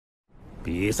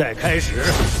比赛开始。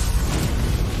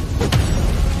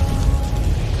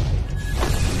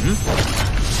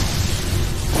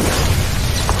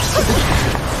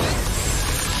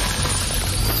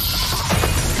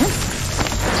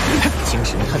精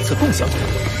神探测共享。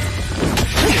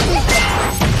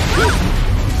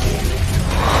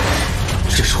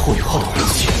这是霍雨浩的魂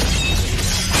技，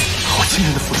好惊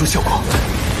人的辅助效果。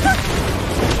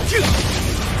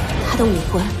他的武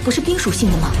魂不是冰属性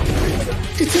的吗？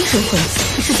这精神魂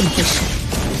技是怎么回事？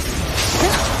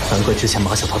难怪之前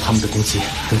马小桃他们的攻击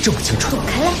能这么精准。躲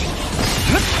开了！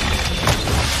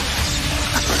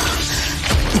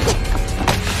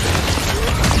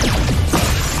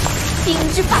冰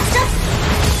之法阵，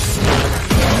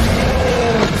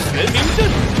玄冥阵。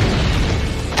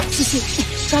西西，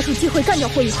抓住机会干掉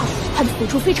霍雨浩，他的辅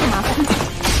助非常麻烦。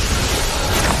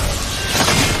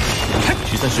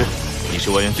徐三石，你是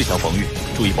外援最强防御，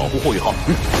注意保护霍雨浩。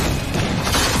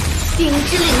冰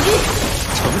之领域，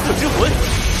橙色之魂，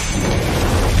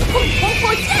凤凰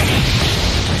火箭。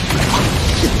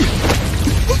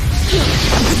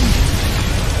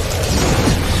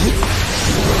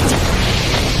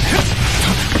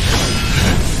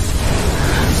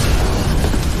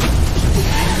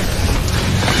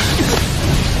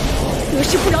得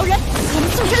势不饶人，我们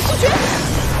速战速决。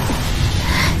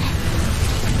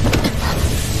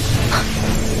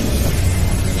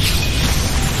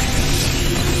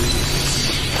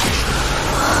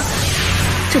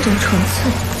这种纯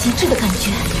粹极致的感觉，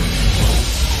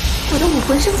我的武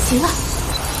魂升级了。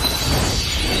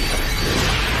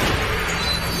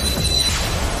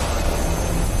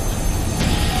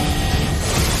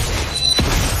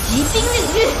极冰领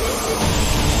域，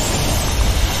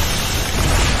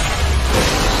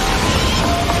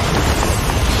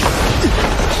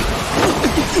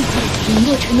林洛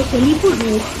尘的魂力不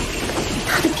如，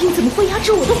他的冰怎么会压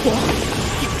制我的火？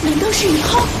难道是雨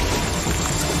浩？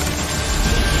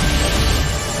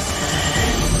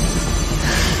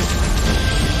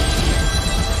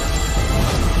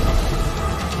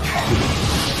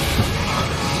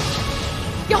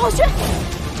杨浩轩，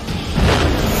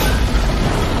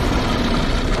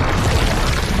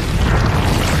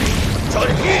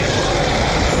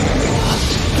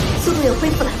速度也恢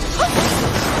复了。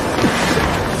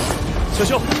小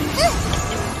秀，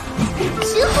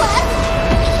迟缓，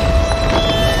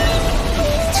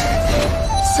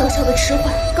小小的迟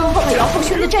缓，刚好把杨浩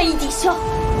轩的战意抵消。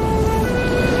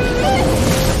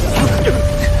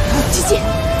琪琪，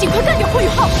尽快干掉霍雨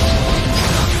浩！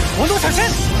王东抢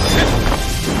先！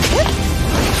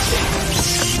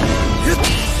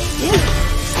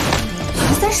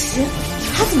徐三石，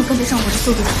他怎么跟得上我的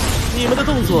速度？你们的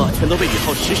动作全都被雨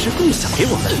浩实时共享给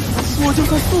我们，我就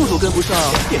算速度跟不上，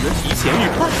也能提前预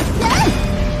判。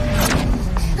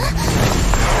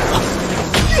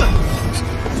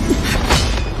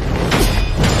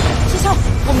谢潇，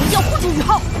我们一定要护住雨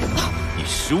浩。你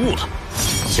失误了，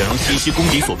想让西西攻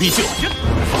敌所必救，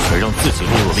反而让自己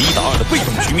落入了1打2的被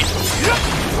动局面。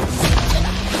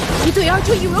1对2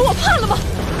就以为我怕了吗？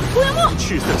涂元墨，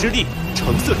赤色之力，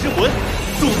橙色之魂，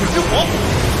速度之火，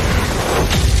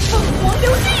凤凰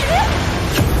流星雨。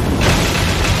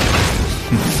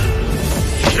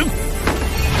行，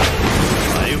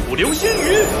白虎流星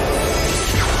雨。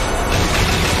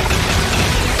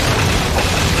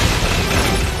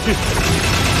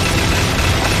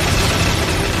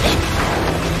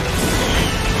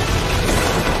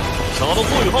少了霍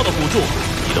雨浩的辅助，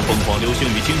你的凤凰流星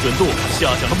雨精准度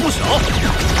下降了不少。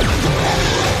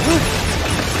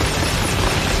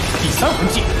第3魂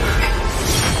技，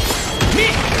灭！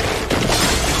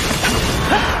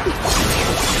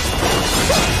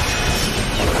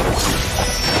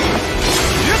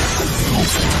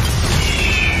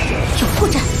有破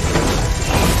绽。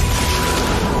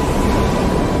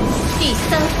第3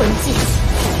魂技，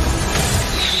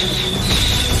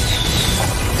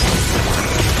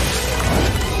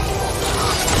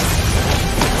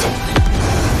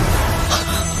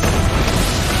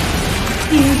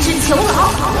冰之囚牢。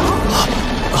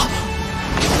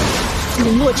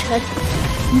林洛尘，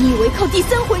你以为靠第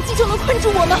3魂技就能困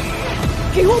住我吗？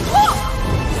给我破！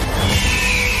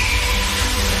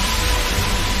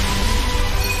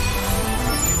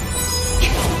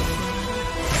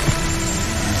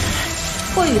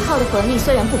霍雨浩的魂力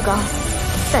虽然不高，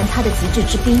但他的极致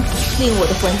之冰令我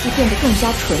的魂技变得更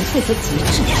加纯粹和极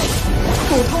致。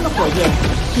普通的火焰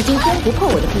已经攻不破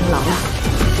我的冰牢了。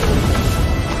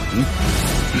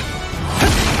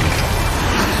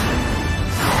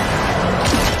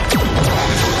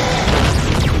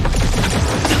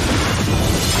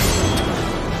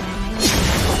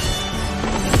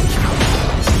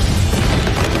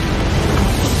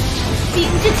冰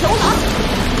之囚牢。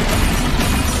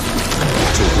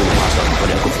主攻的马上和2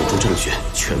个辅助正选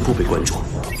全部被关注，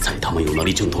在他们有能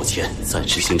力争夺前，暂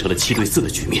时形成了7对4的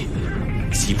局面，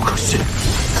机不可失。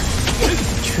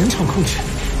全场控制，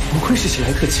不愧是史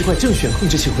莱克奇怪正选控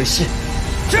制起回事。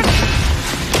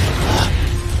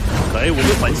该我们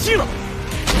反击了。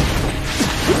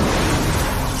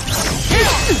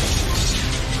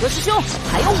何师兄，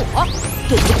还有我，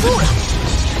对不住了。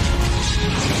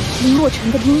凌落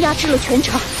宸的兵压制了全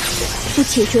场，不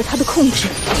解决他的控制，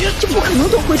就不可能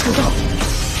夺回主动。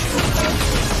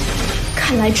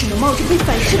看来只能冒着被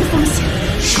反噬的风险，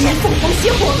实验凤凰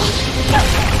邪火了。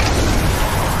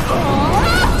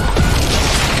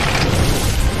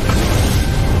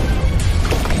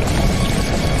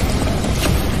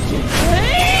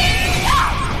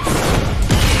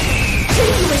真以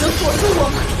为能锁住我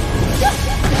吗？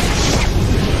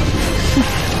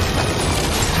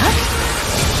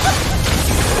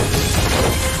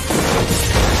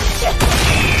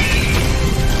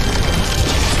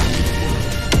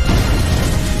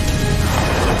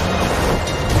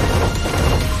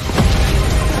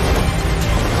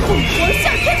凤凰向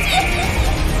天击！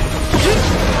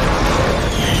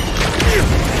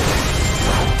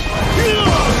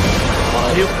白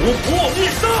虎破灭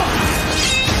杀！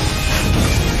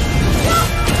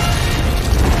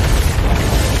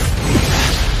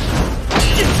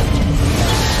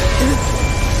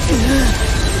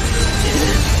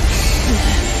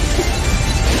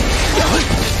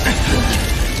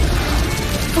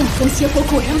凤凰邪火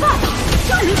果然霸道。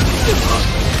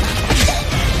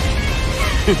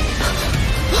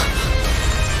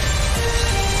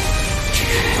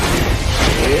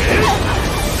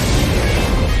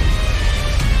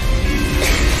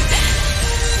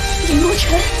凌落宸，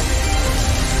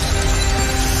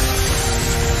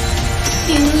冰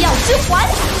耀之环。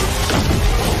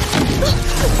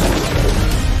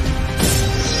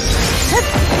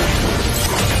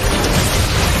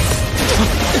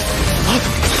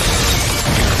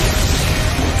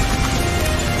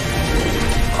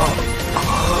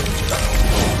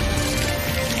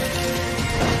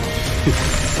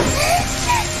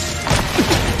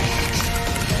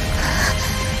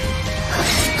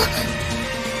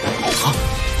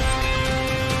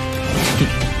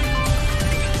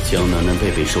江南南贝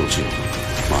被受制，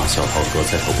马小桃何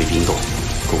菜头被冰冻，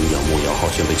公羊木瑶浩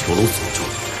轩被囚笼锁住，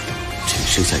只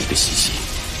剩下一个西西。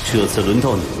这次轮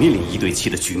到你面临1对7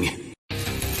的局面。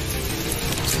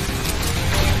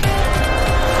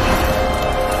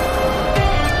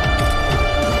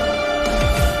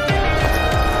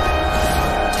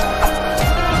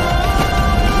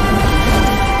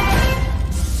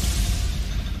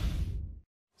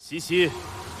西西，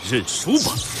认输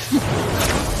吧。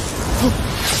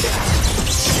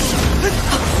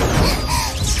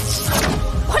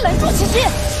快拦住西西！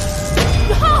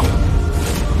宇浩！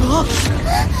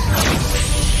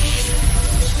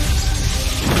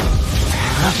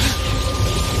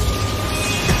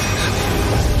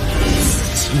紫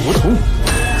极魔瞳，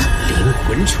灵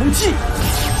魂冲击！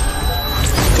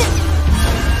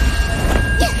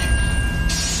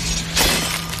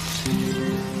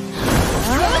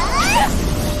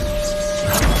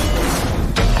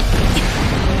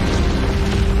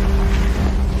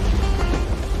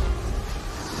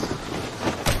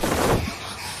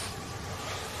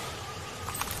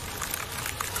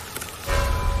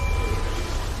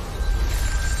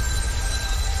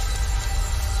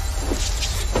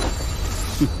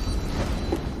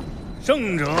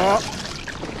胜者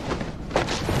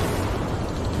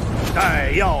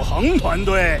戴耀恒团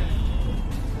队。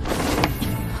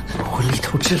魂力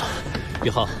透支了。宇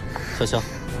浩、潇潇，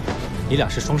你俩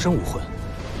是双生武魂。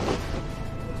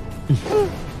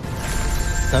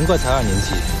难怪才2年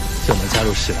级就能加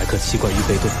入史莱克七怪预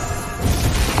备队。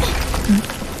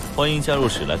欢迎加入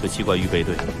史莱克七怪预备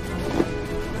队。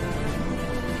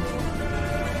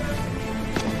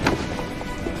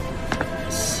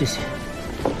谢谢。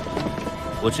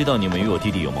我知道你们与我弟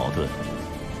弟有矛盾，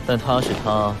但他是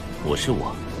他，我是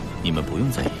我，你们不用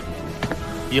在意。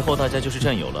以后大家就是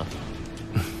战友了。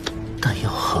但耀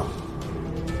恒，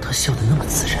他笑得那么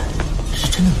自然，是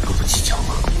真的能够不计较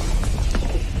吗？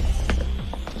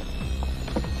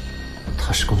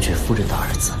他是公爵夫人的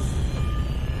儿子，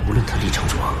无论他立场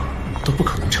如何，都不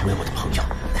可能成为我的朋友。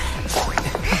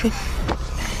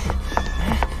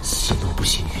喜怒不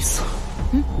形于色，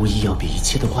无疑要比一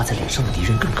切都挂在脸上的敌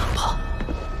人更可怕。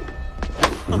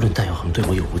无论戴耀恒对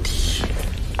我有无敌意，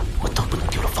我都不能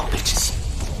丢了防备之心。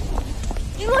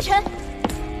凌若尘，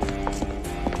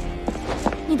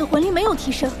你的魂力没有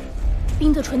提升，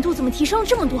冰的纯度怎么提升了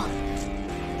这么多？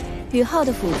宇浩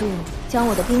的辅助将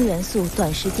我的冰元素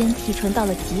短时间提纯到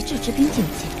了极致之冰境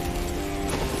界。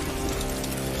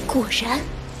果然，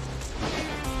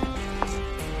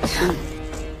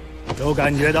都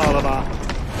感觉到了吧？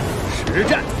实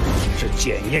战是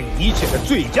检验一切的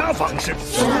最佳方式。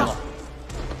是啊。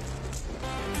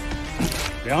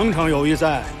 2场友谊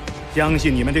赛，相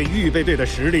信你们对预备队的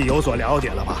实力有所了解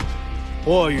了吧？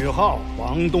霍雨浩、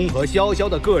王东和潇潇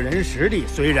的个人实力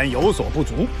虽然有所不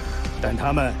足，但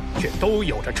他们却都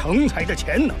有着成才的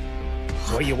潜能，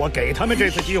所以我给他们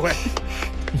这次机会。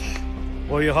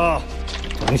霍雨浩，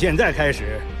从现在开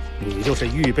始，你就是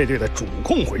预备队的主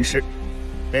控魂师。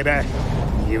贝贝，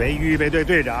你为预备队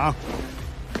队长。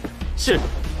是。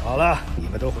好了，你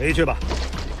们都回去吧，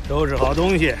收拾好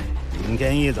东西。 明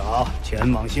天一早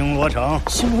前往星罗城。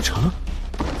星罗城，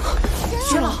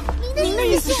薛老，您的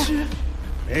意思是？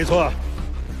没错，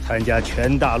参加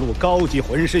全大陆高级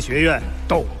魂师学院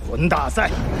斗魂大赛。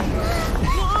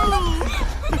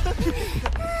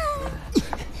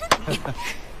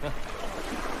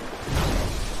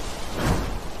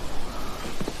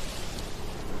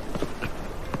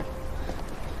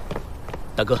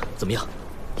大哥，怎么样？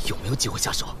有没有机会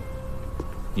下手？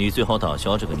你最好打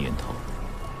消这个念头。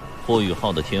 霍雨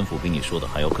浩的天赋比你说的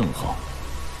还要更好，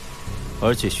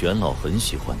而且玄老很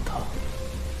喜欢他。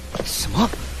什么？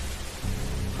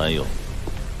还有，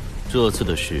这次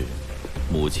的事，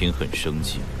母亲很生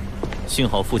气，幸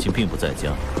好父亲并不在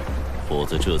家，否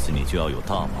则这次你就要有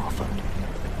大麻烦。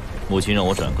母亲让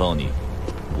我转告你，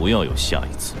不要有下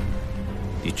一次。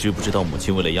你知不知道母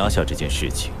亲为了压下这件事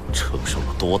情，承受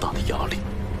了多大的压力？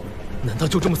难道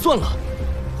就这么算了？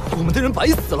我们的人白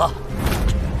死了？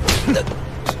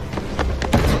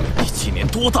几年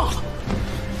多大了？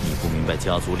你不明白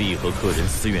家族利益和个人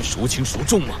私怨孰轻孰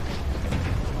重吗？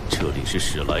这里是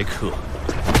史莱克，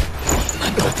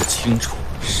难道不清楚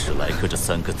“史莱克”这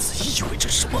3个字意味着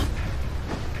什么？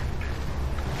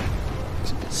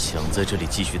想在这里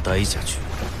继续待下去，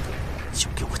就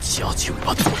给我夹起尾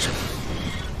巴做人。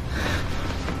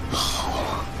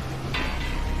好。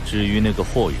至于那个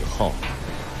霍雨浩，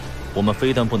我们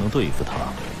非但不能对付他，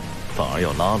反而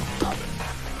要拉拢他。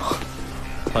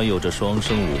 他有着双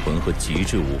生武魂和极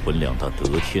致武魂2大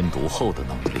得天独厚的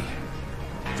能力，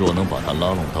若能把他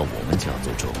拉拢到我们家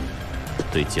族中，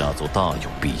对家族大有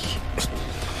裨益。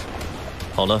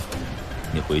好了，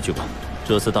你回去吧。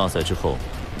这次大赛之后，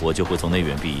我就会从内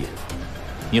院毕业，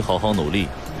你好好努力，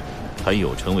还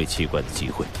有成为七怪的机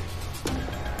会。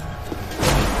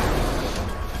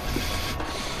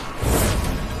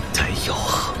戴耀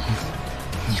恒，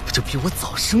你不就比我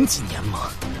早生几年吗？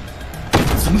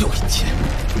 总有一天，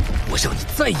我让你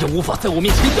再也无法在我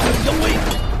面前耀武扬威。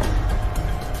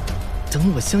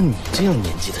等我像你这样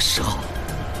年纪的时候，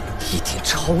一定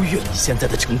超越你现在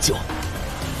的成就。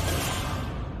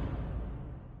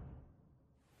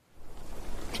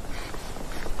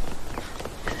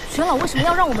玄老为什么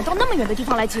要让我们到那么远的地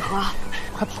方来集合啊？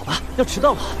快跑吧，要迟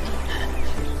到了。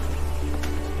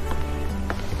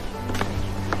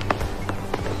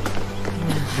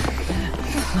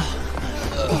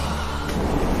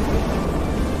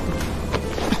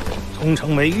 从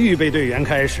成为预备队员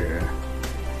开始，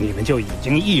你们就已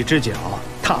经一只脚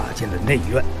踏进了内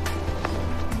院。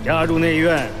加入内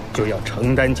院就要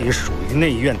承担起属于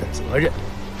内院的责任，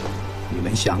你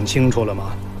们想清楚了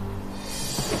吗？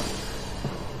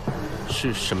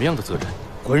是什么样的责任？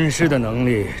魂师的能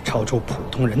力超出普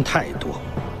通人太多，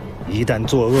一旦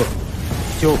作恶，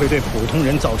就会对普通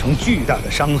人造成巨大的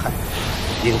伤害，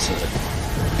因此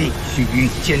必须予以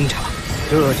监察。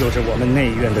这就是我们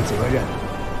内院的责任。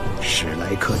 史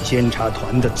莱克监察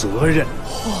团的责任。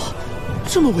哇，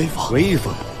这么威风！威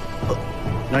风。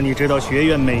那你知道学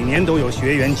院每年都有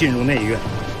学员进入内院，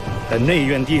但内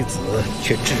院弟子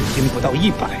却至今不到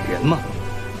100人吗？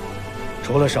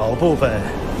除了少部分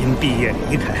因毕业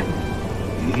离开，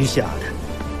余下的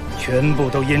全部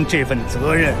都因这份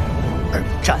责任而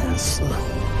战死。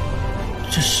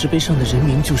这石碑上的人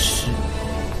名就是……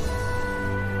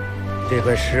这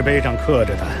块石碑上刻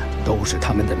着的都是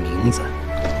他们的名字。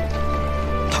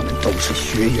 他们都是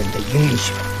学院的英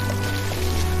雄，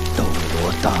斗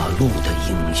罗大陆的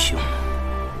英雄。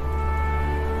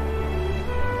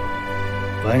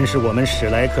凡是我们史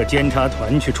莱克监察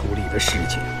团去处理的事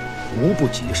情，无不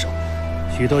棘手。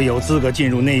许多有资格进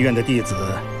入内院的弟子，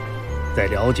在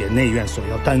了解内院所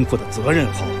要担负的责任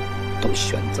后，都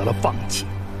选择了放弃。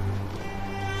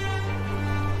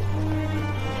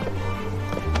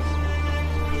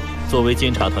作为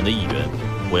监察团的一员，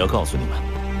我要告诉你们。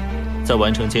 在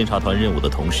完成监察团任务的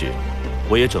同时，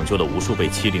我也拯救了无数被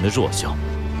欺凌的弱小。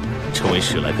成为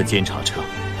史莱克监察者，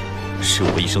是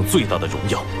我一生最大的荣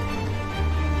耀。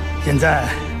现在，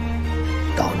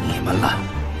到你们了，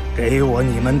给我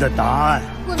你们的答案。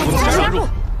我们加入。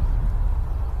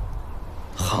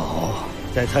好，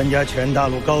在参加全大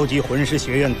陆高级魂师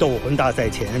学院斗魂大赛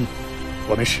前，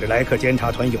我们史莱克监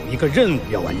察团有一个任务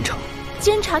要完成。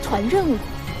监察团任务？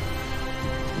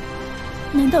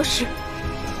难道是？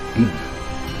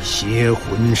邪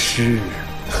魂师。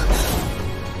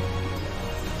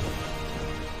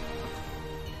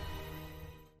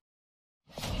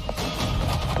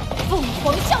凤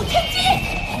凰啸天击！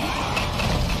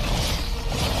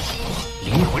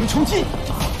灵魂冲击！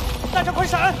大家快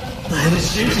闪！本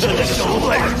先生的手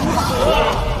段如何？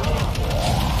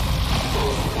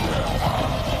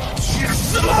去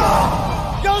死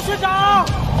吧！杨学长！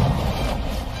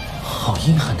好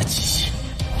阴寒的气息，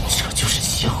这就是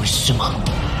邪魂师吗？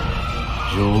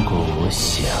如果我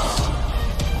想，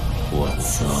我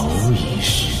早已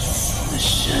是此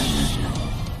身。